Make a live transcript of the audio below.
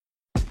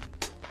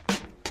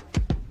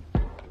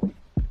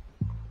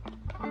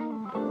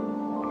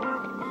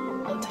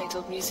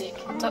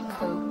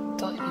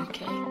untitledmusic.co.uk.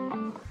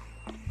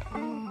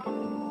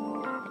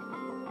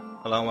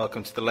 Hello and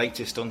welcome to the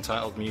latest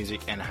Untitled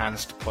Music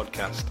Enhanced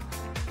podcast.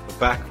 We're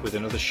back with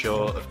another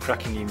show of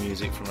cracking new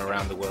music from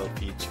around the world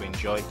for you to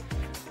enjoy.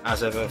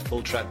 As ever,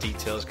 full track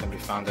details can be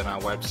found on our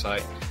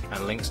website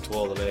and links to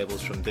all the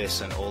labels from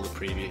this and all the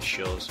previous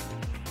shows.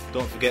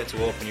 Don't forget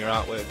to open your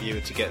artwork viewer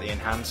to get the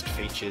enhanced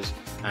features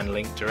and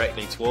link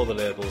directly to all the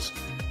labels,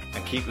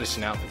 and keep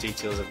listening out for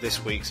details of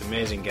this week's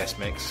amazing guest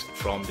mix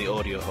from the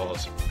Audio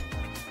Horse.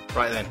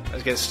 Right then,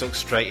 let's get stuck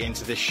straight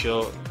into this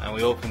show, and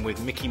we open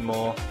with Mickey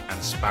Moore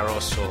and Sparrow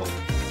Soul.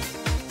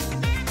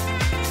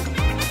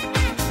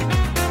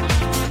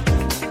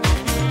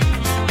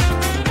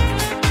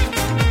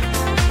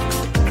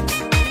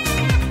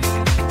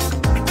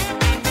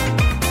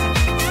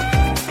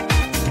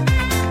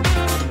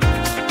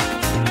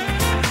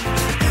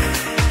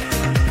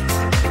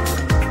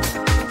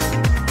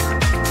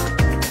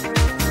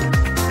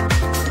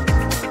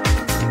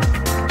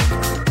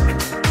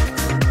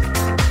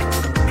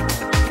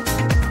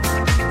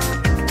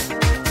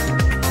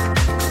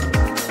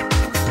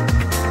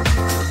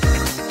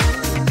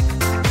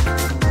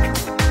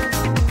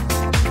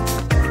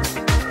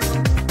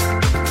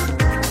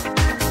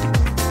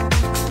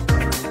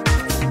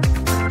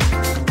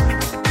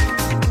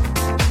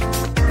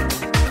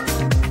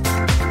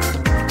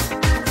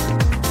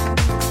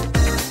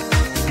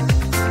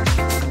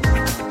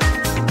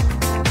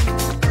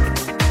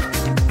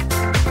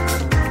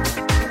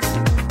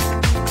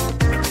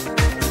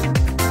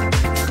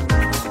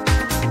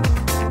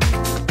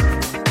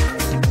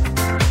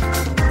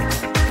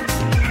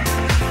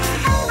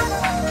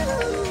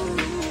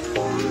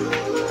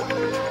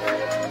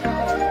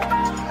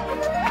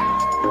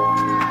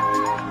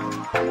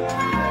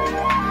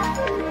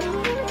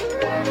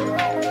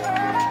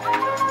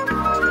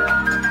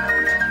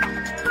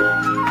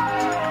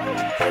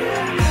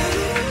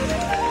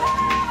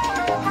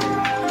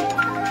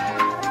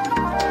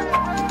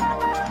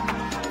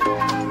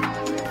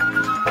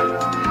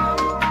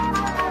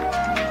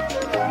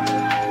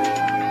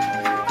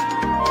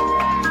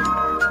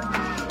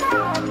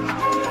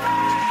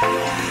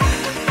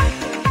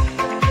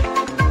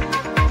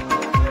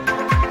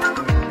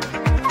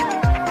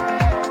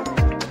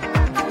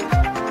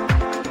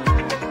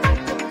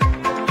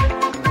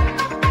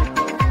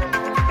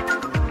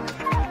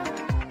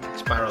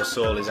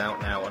 Soul is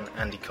out now on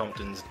Andy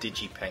Compton's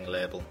DigiPeng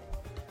label.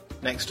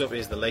 Next up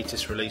is the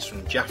latest release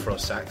from Jafro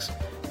Sax,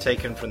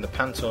 taken from the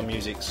Panto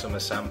Music Summer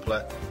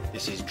Sampler.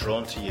 This is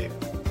Drawn to You.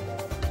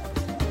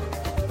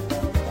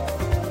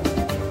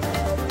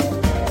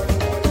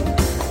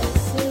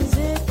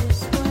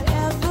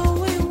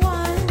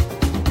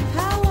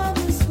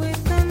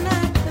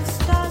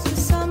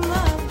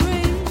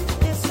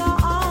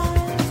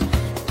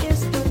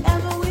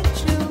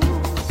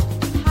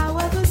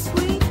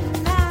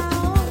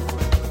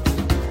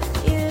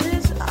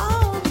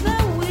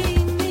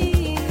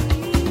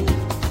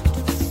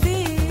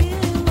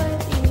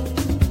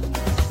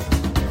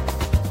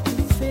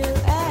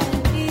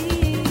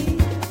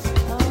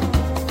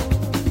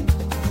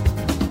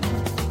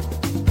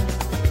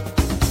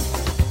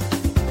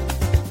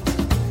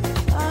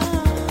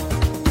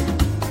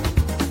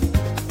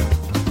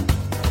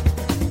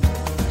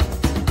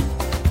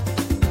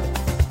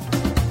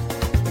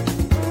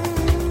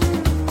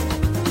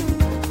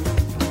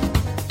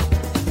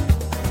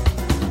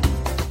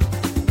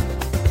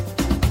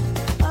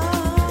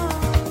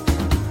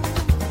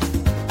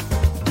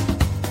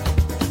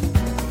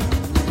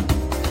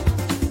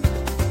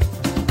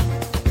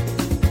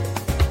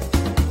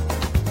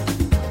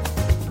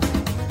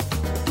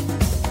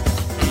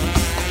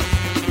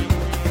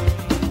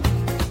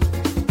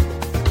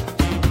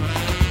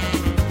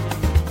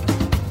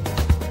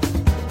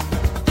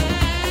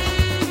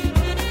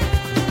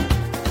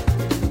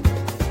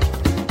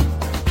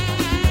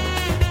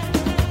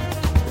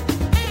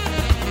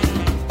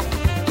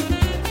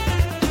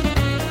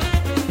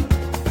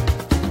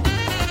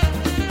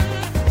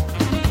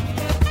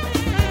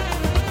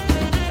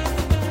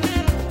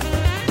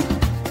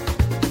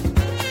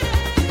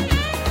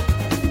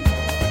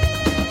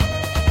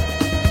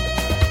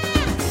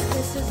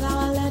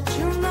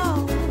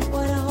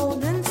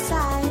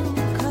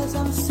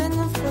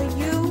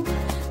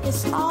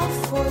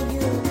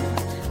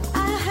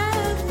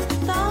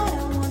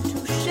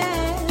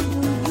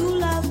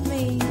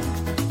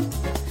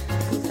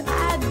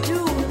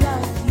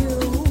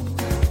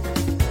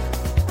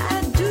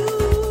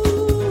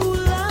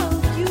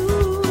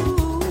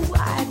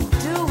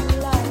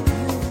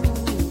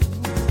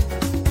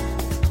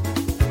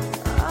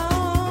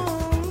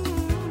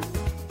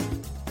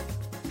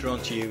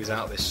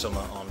 Out this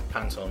summer on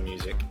Panto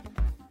Music.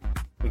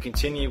 We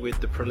continue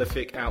with the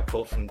prolific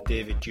output from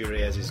David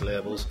Duriez's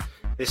labels,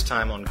 this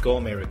time on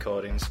Gourmet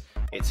Recordings.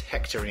 It's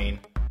Hectorine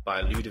by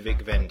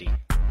Ludovic Vendy.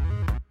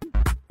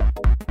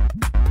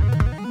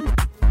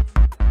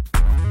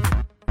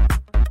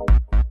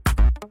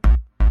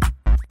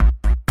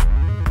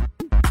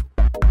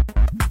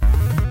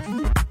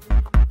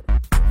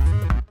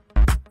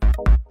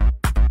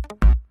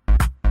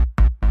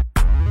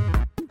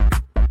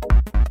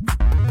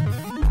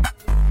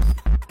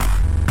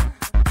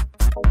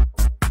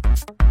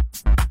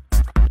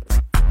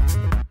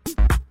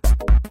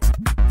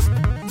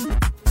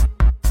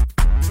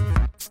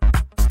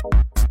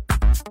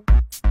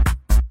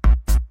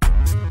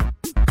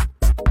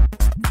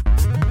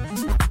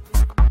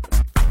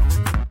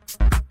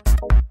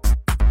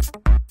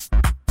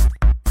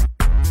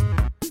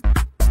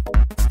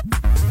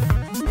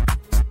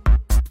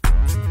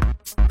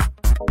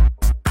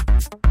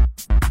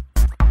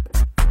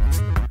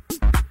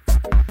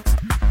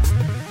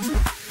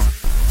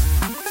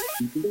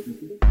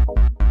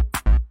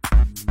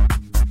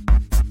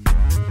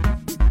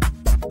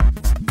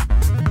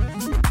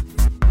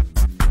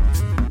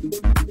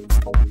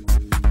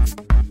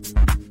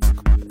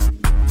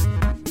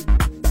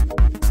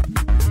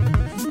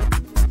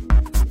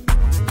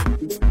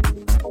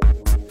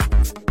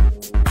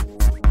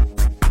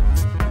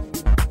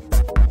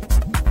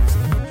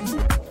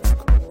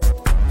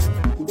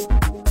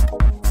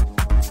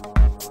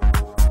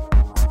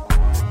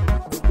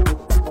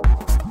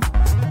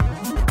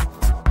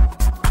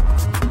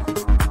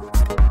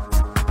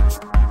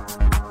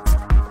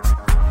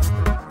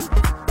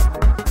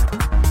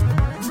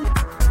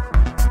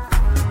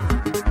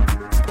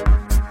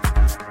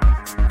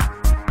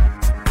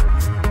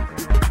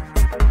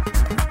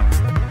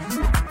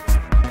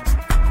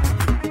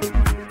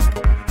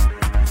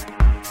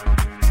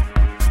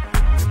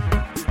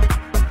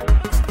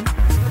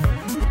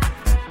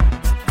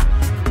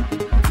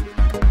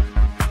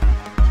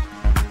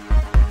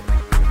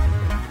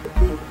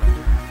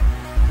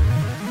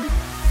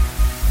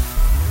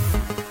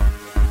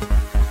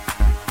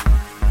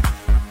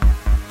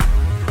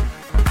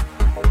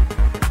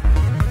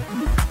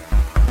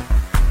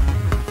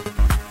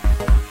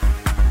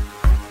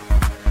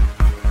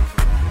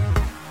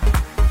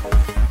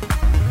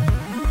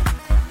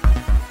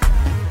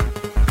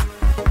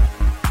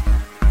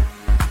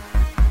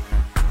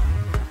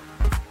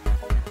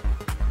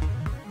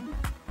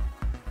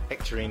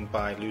 Mastering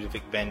by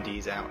Ludovic Bendy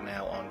is out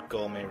now on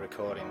Gourmet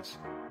Recordings.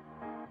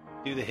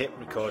 Do the Hip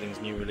Recordings'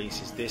 new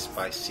release is this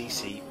by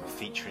CC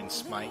featuring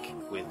Smike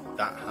with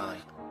That High.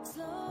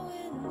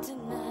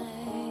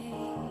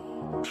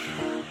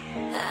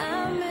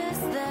 I miss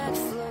that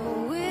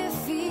flow we're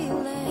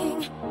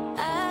feeling.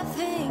 I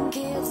think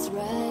it's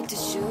right to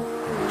show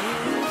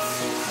you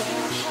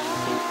that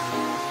high.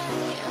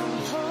 I'm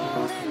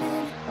holding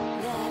it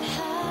that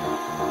high.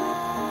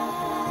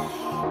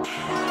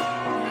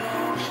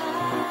 That high.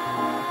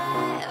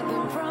 I've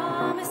been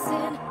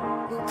promising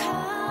will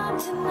come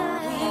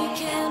tonight. We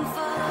can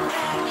follow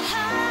that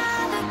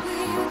high that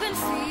we've been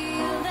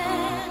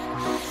feeling.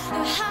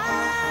 The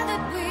high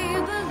that we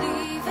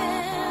believe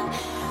in.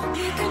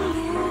 We can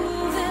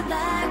move it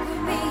like we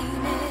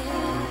mean it.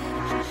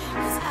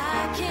 'Cause I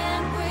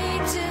can't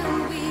wait till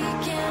we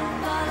can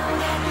follow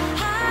that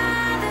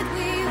high that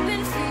we've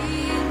been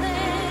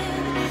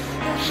feeling.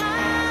 The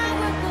high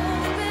we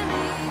both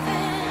believe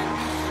in.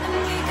 And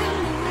we can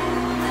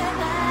move it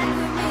like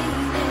we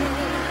mean it.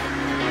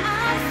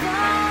 I'm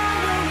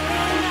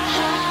following the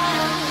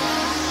high.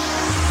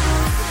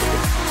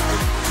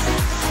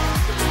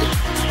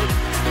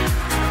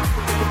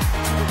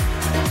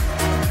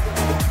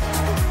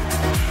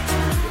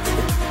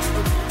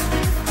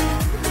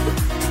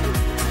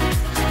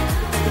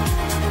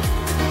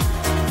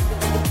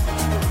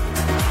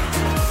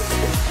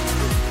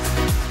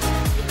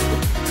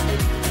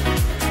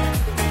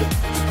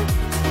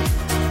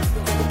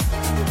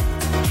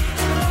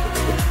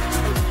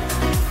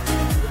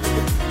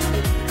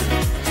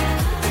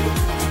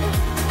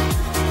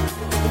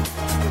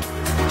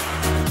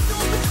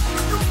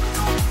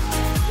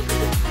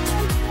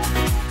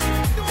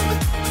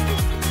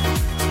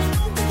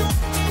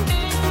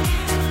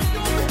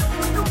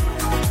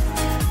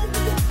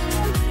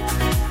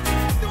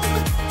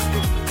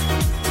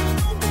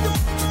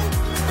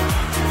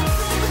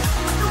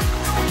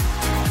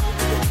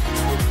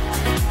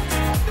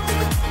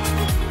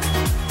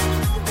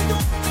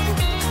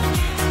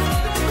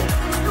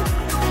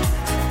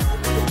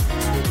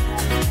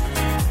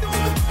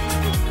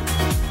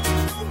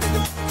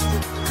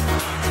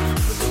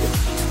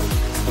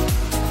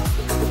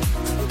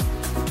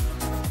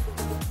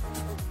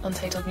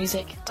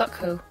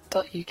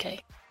 untitledmusic.co.uk.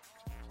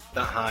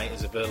 That High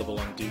is available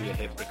on Do Your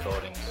Hip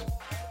Recordings.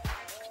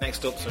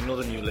 Next up's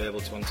another new label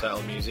to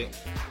Untitled Music.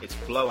 It's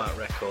Blowout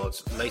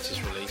Records'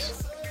 latest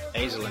release,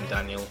 Hazel and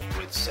Daniel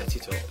with Set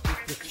It Up.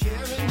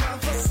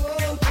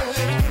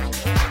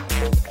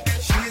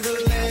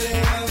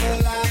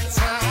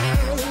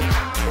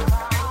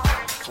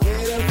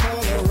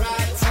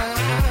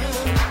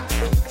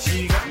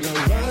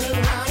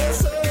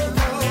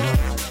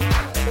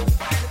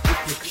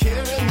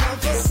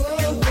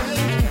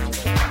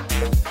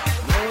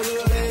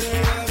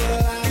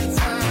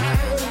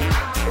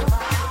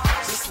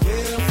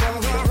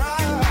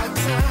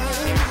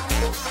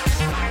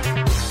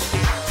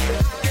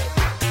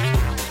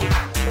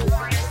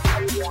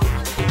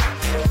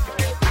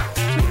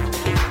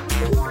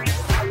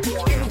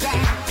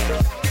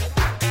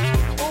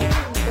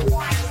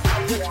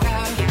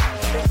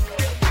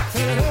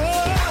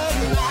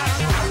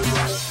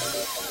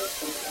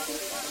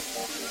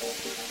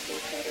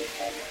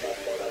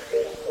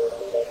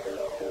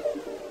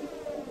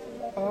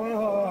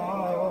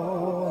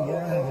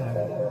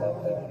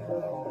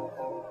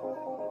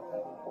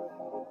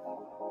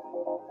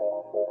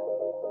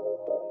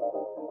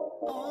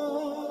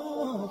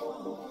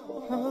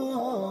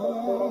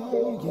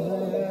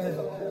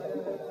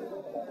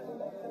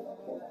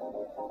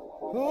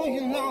 Oh,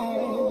 you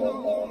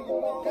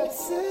know,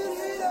 that's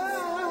it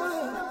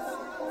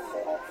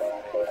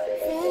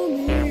for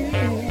me.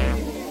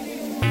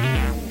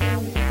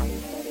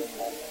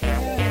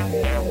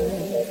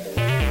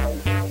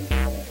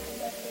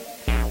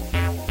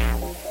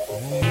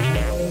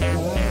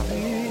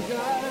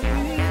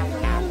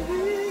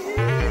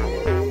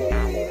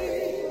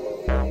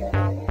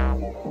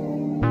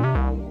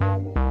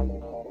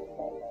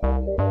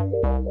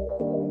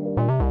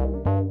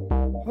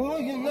 Oh,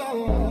 you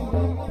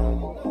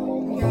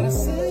know, gotta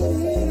say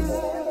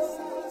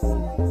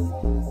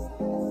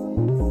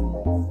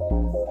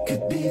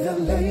could be the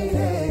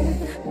lady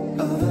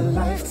of a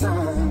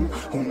lifetime.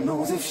 Who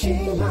knows if she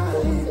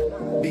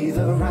might be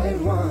the right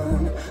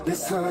one?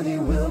 This honey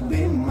will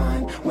be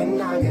mine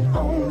when I get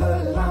on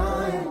the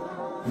line.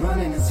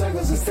 Running in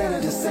circles instead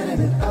of just setting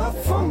it up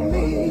for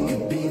me.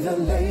 Could be the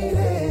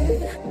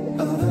lady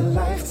of a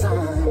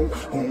lifetime.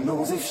 Who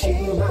knows if she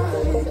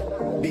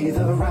might be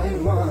the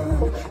right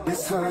one?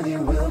 This honey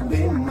will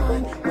be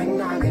mine when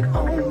I get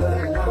on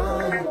the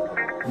line.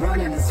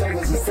 Running in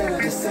circles instead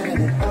of just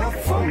setting it up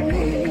for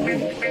me.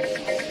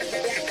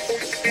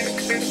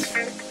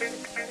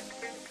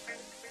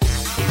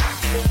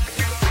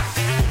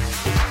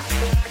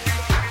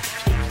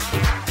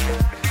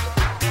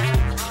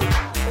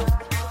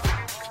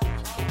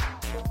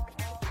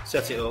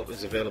 Set It Up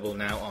is available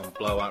now on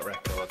Blowout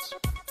Records.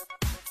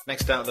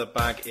 Next out of the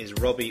bag is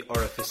Robbie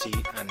Orifici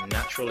and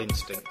Natural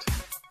Instinct.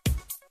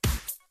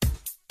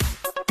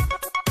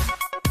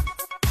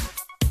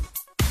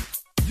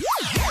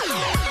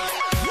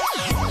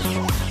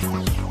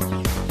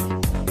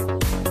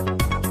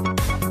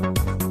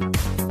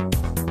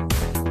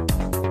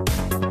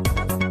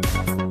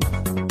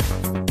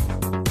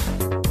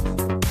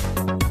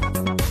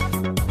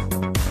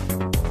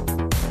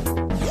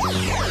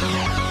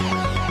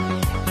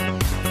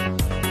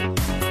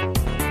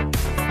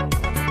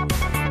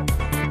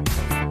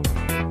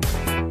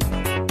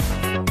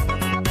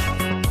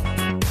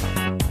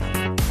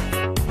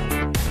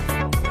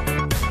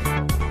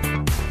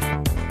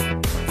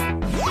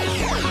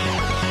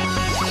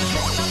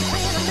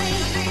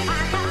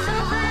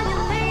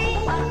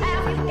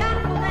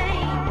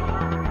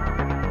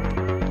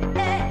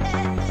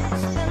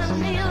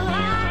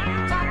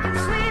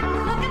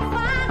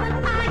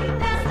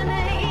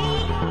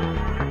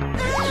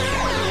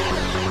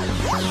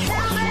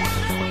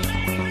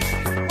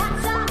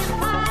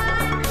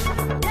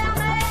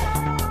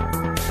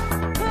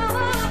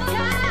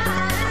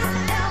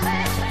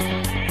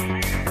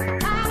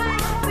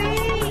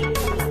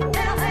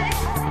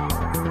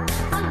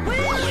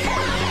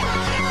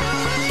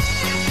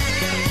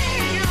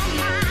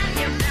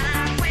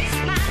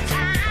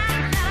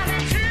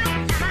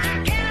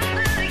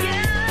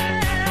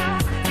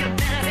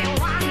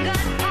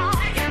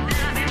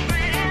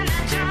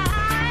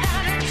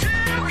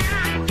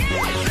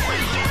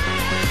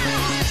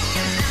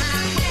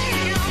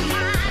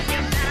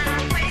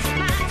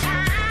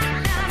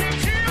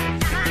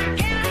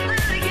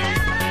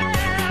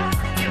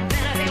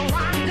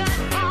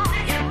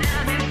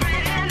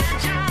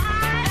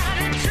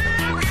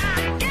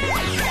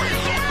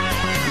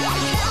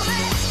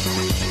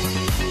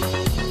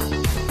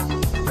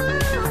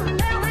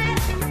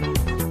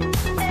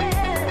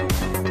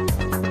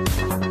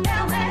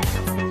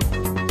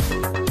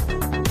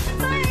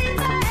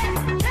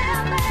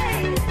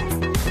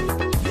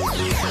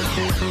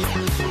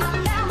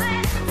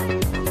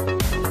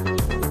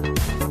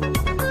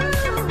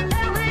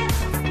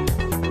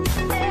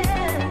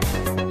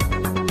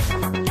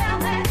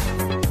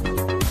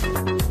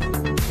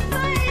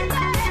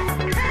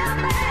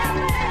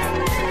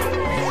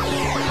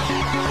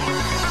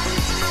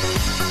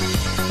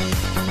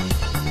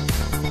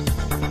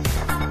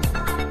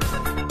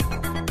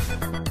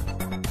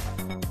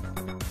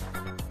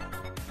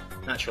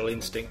 Natural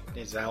Instinct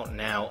is out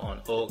now on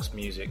Orcs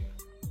Music.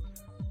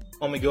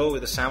 On we go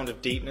with The Sound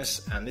of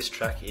Deepness, and this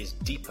track is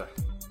Deeper.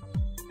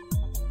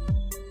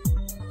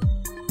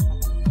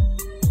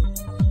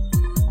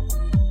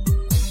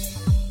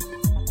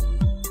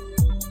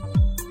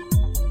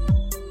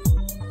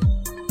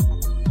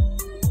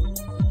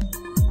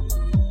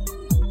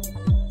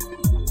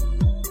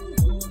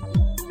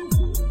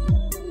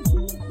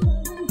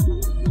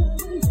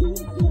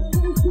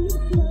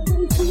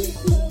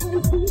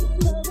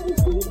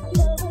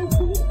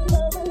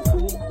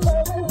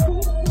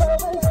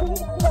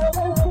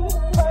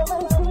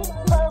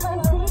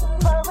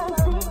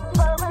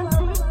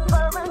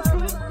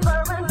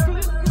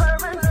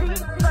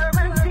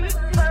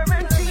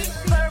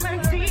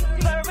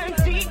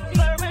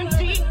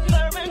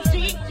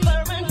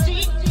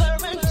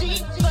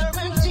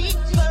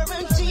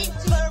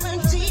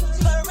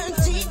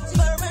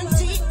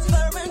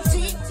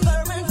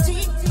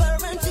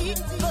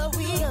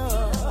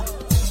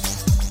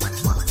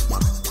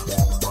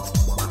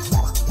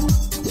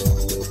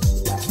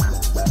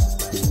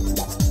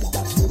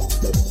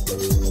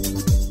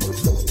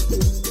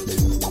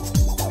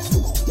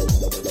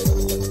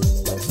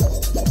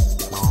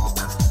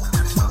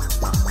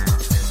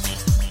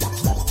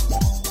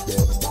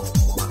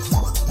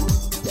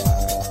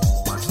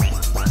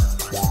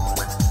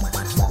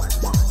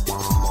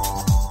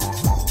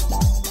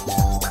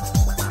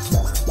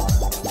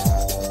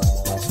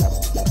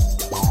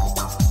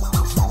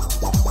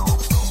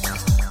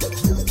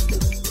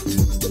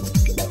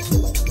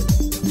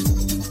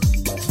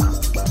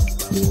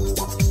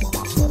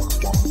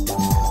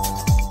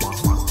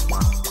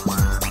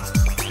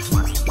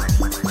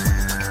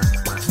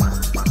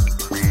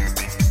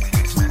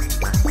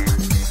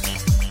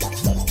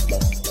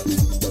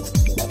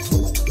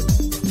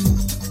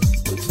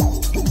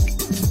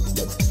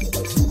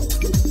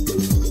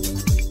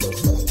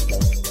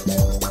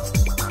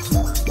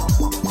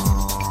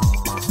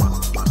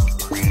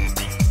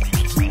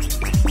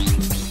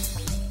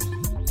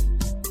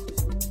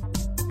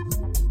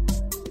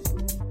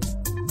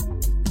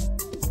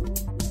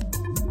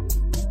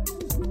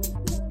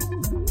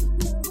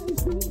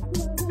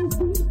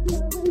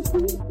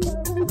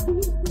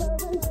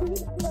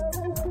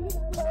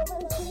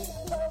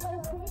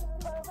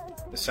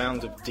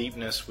 Sound of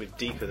Deepness with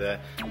Deeper there,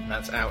 and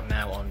that's out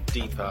now on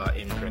Deepar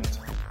imprint.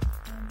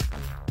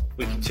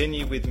 We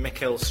continue with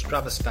Mikkel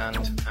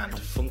Stravastand and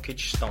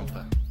Funkage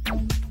Stomper.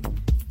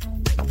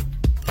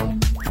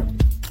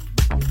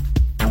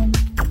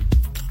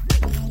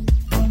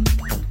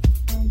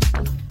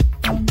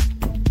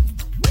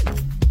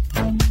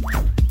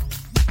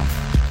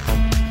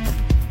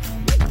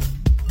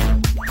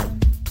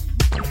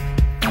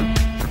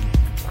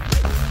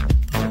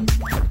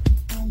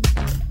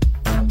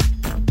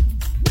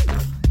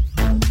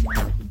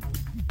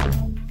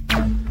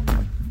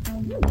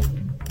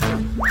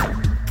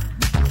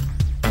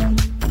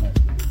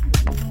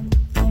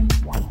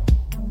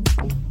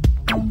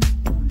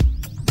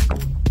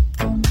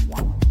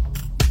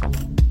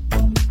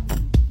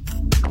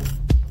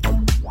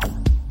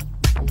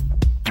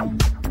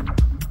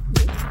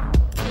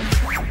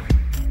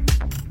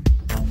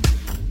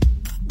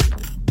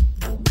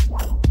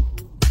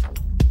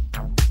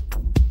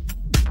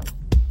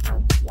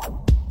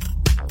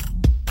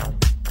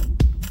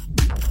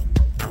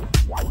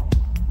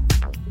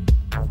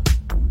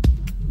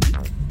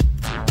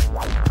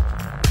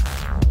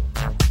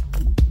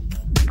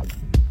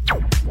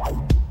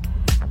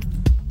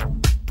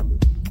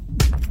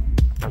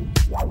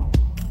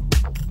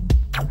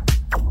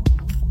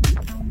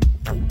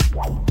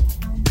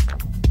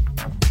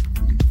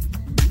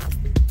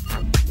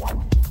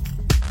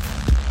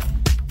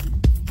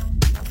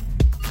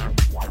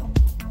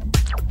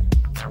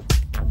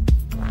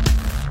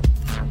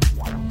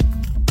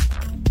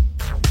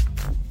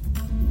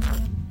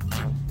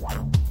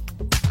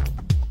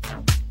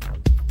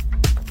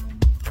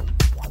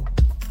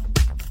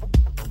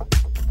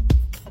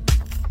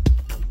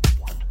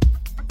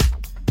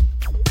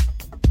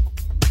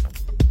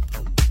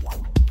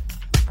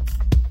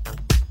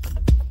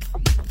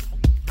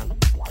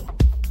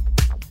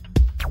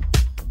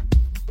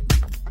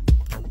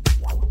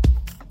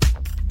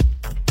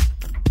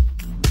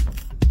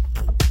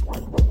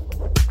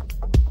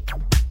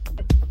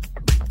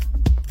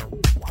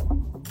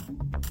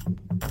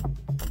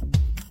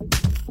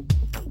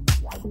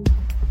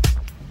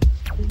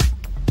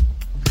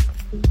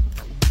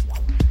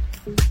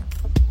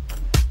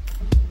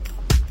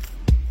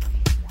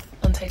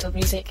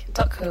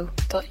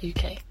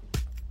 untitledmusic.co.uk.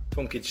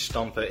 Funkage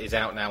Stomper is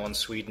out now on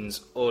Sweden's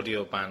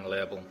Audioban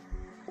label.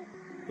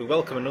 We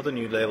welcome another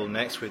new label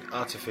next with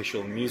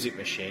Artificial Music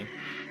Machine.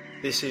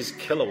 This is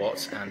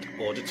Kilowatts and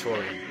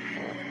Auditorium.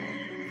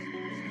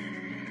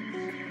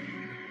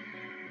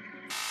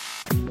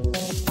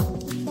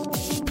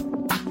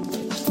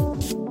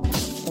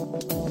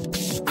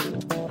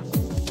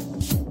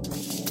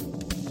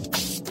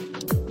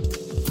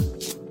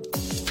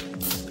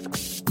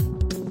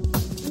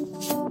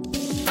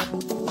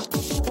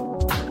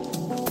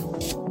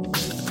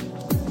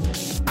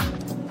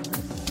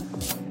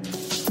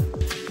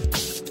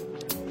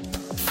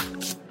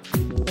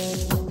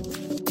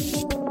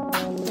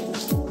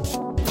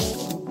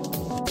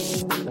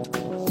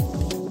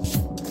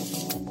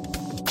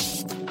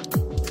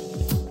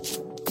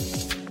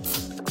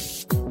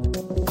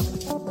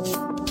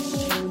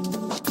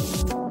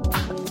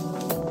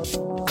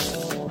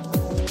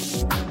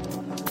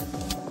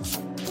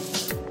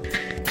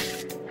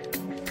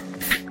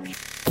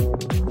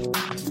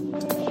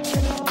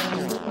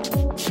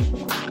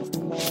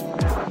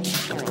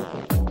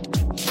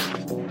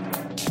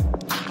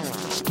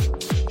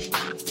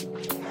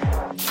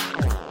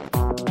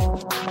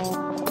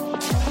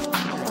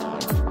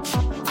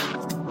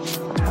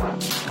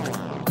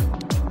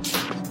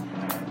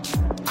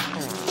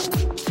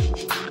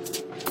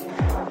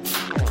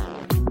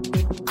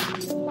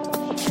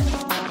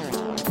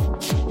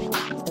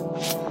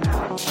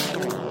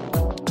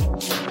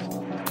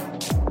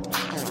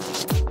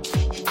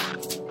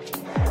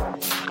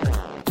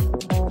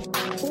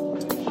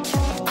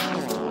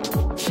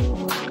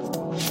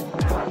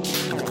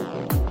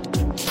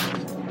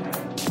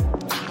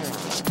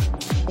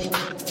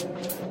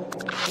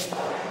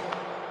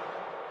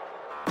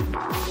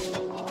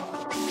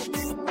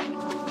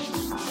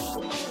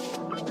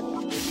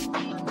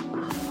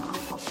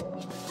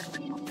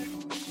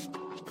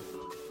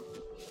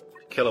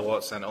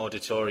 Kilowatts and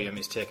Auditorium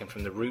is taken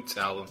from the Roots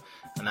album,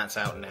 and that's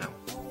out now.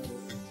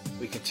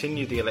 We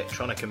continue the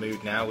electronica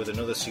mood now with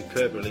another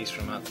superb release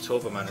from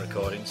Octoberman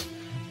Recordings.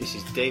 This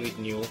is David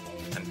Newell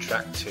and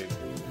track 2.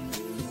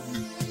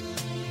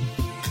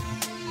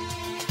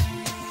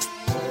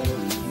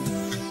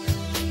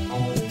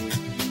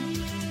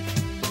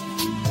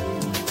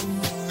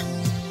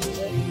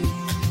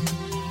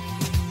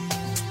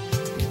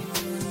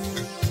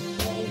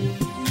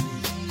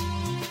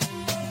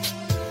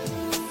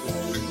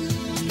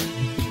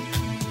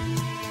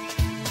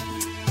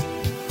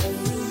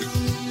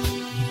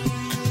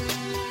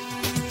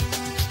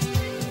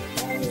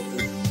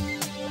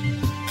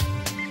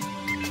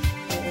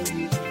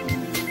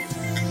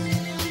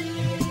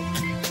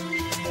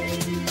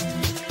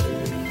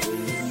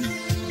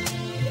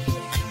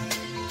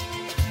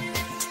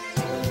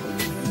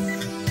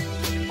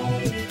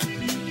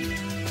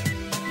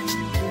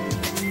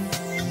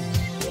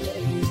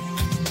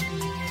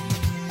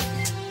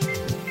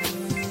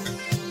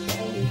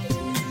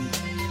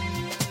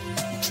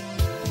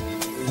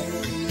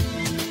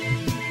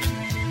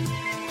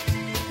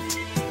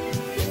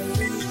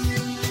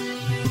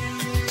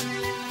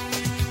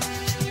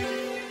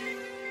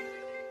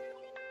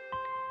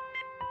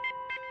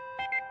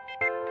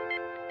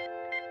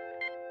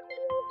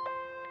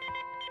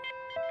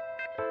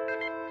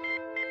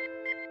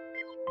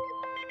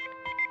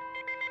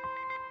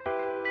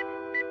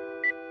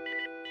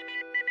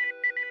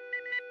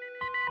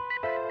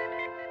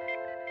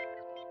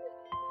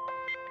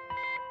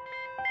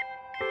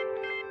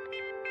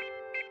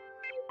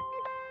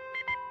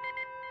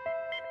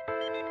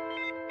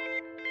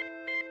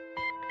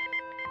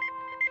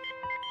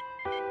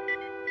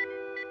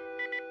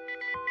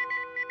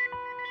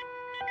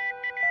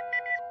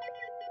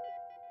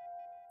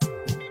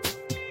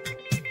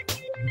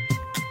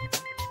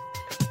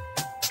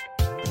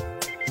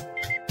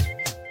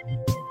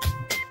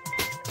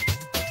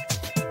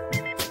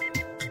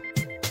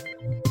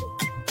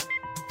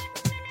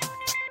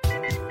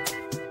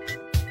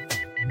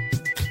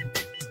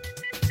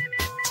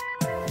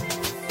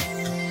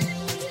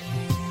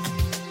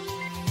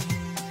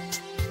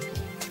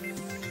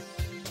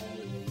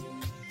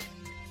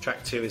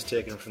 Track 2 is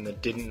taken from the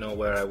Didn't Know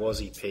Where I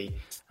Was EP, and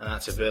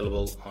that's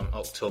available on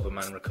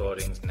Octoberman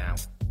Recordings now.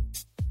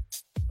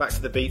 Back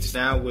to the beats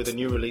now with a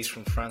new release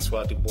from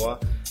Francois Dubois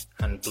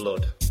and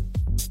Blood.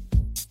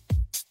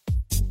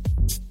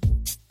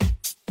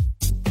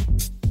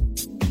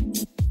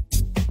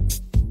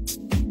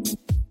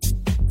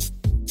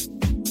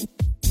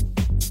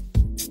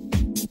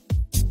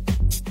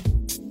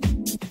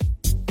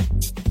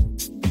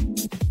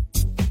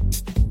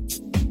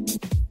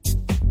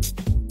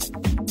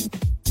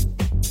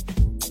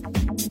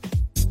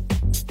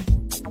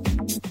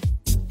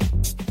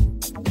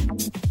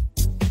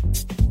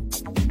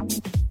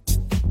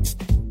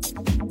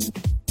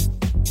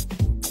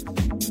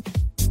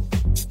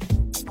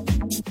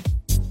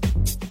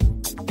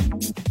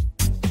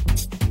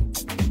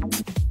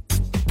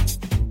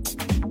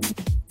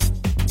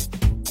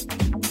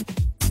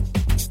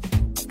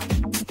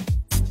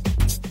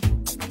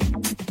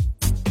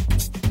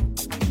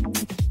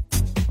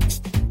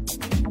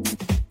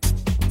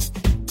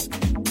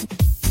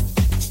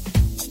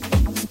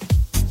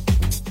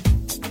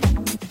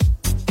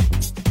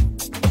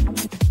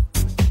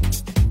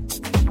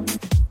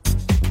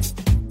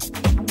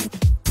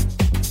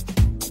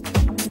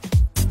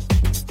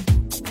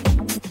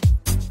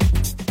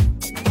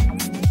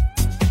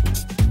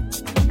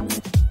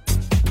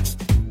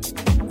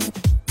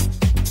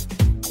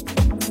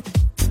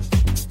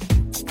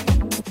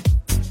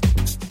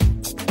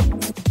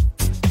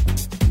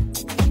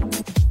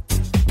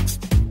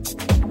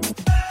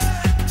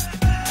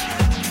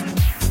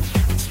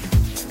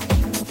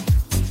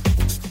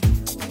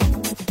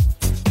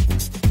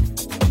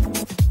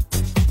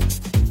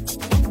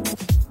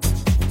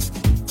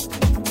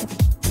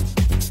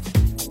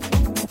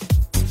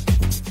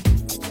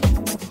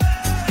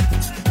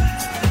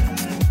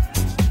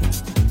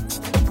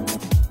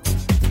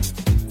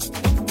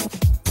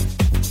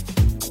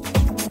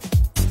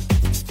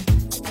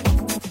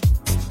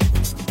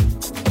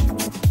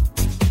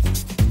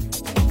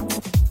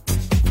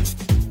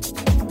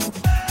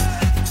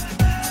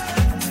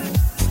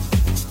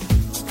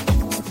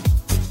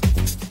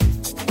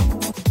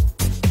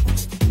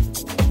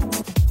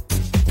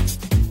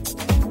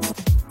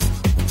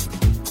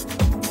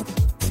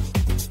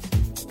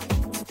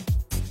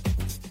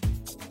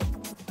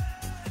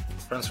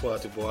 Francois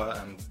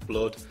Dubois and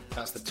Blood.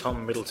 That's the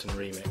Tom Middleton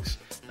remix,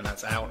 and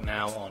that's out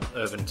now on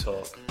Urban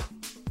Talk.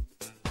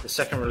 The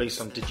second release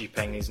on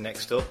Digipeng is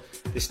next up.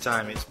 This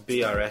time it's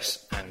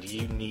BRS and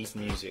You Need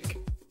Music.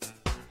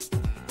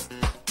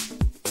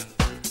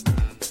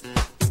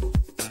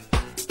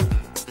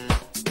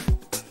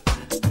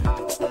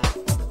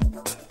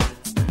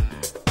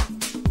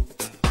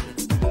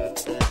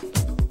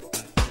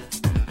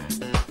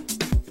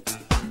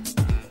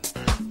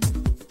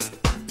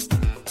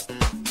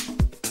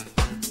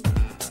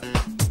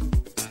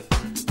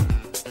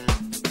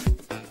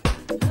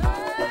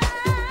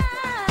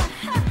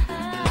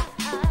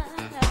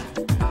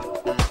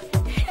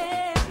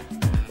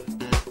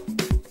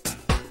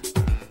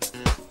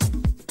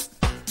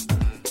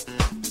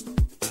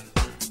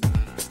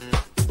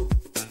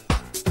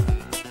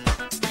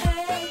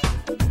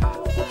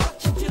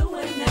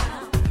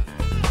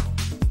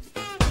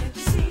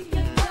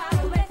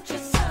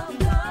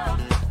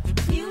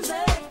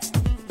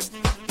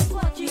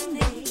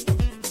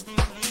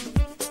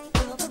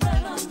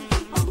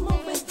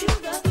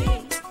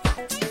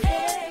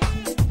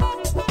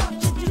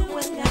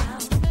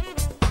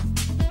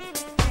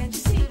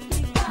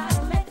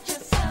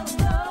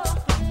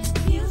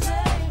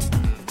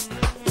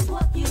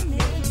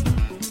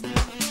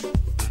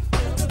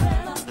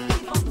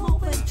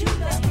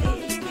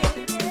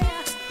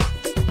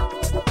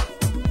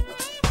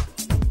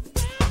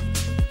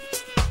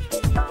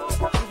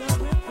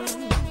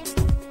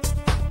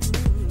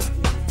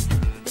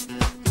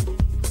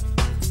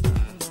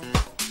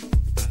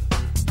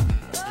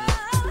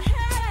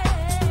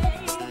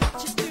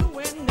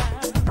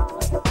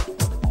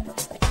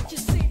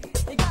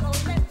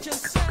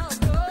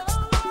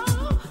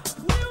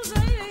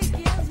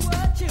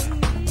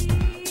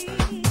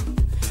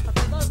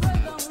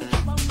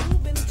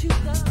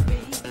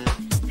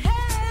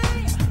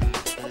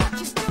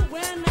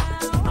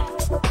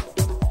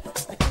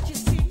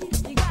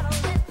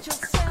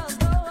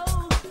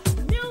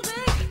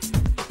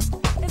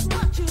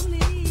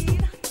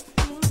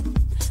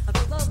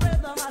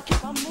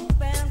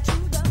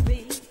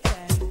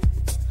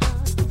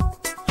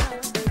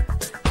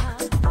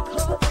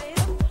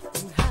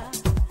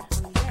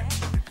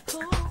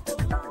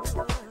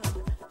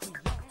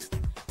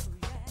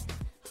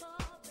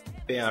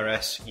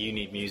 BRS You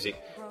Need Music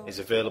is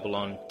available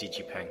on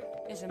DigiPen.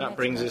 That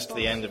brings us to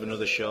the end of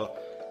another show.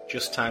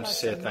 Just time to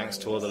say thanks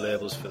to all the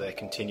labels for their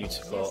continued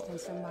support.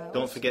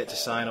 Don't forget to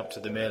sign up to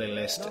the mailing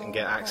list and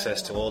get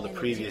access to all the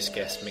previous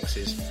guest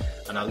mixes,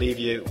 and I'll leave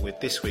you with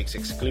this week's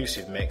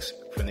exclusive mix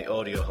from the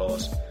Audio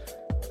Horse.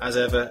 As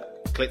ever,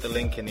 click the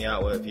link in the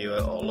artwork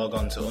viewer or log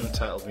on to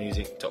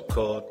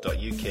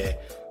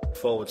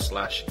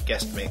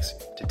untitledmusic.co.uk/guest mix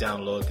to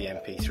download the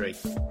MP3.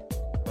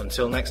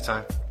 Until next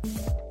time.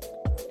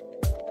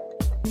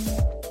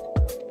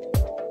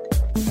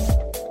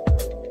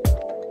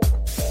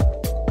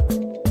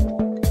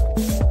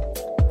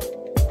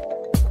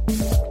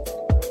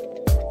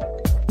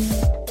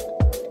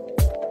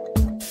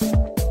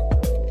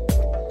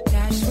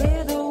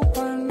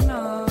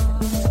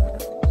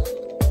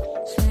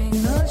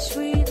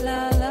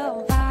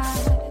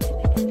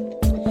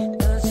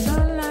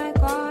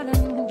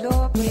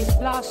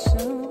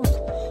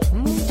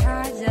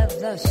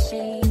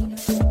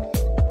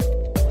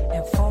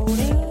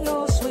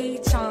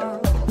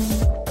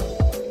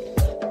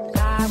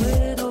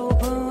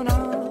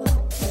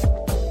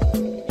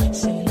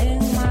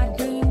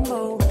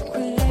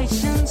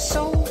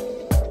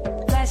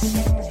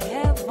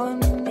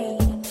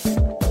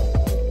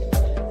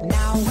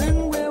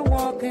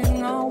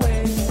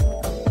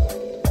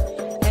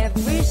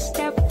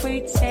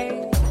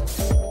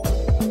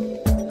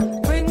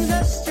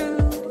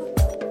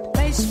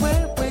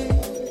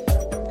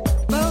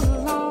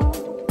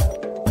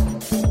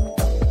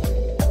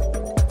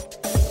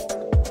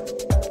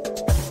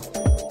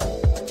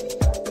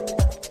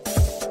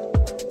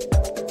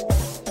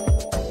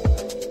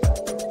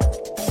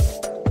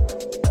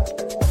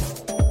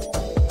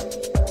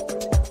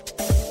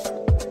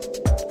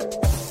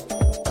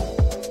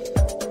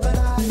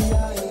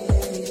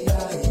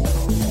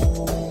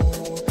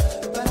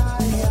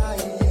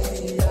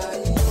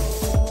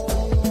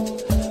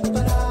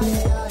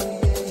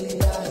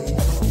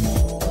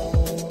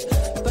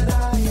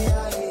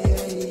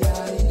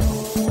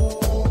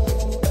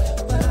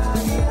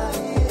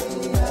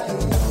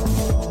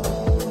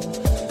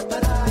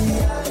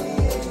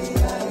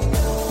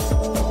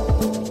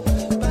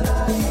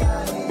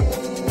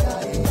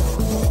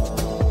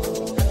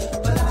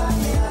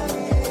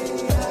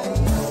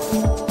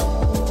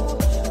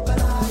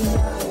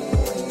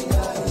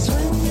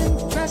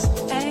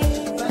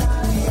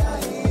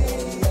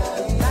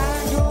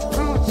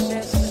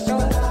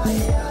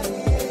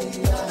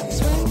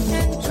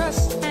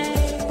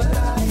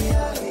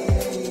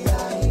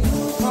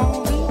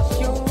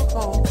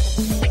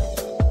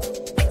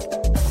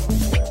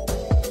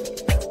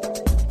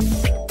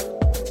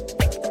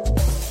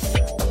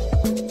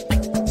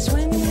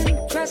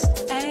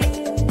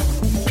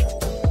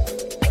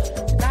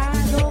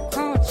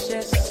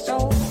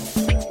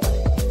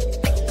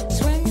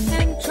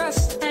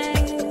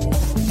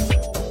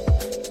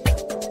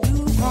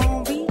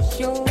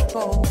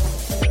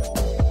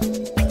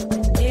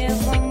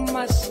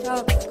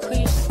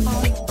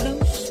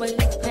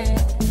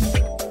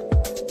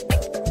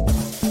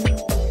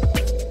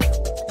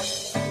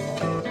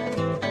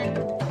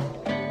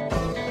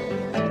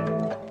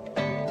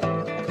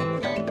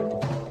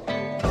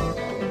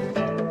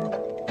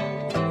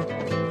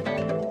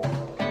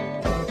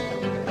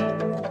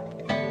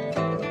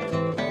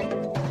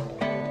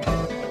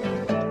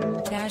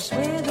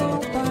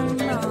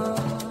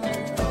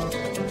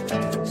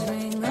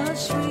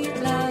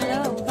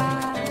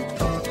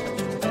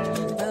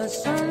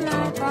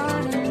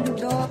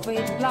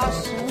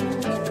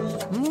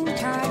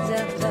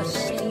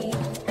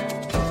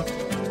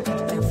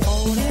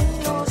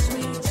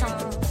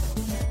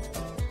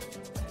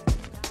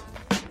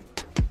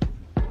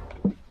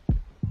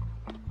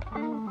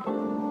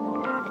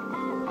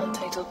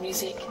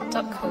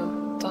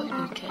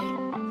 Music.co.uk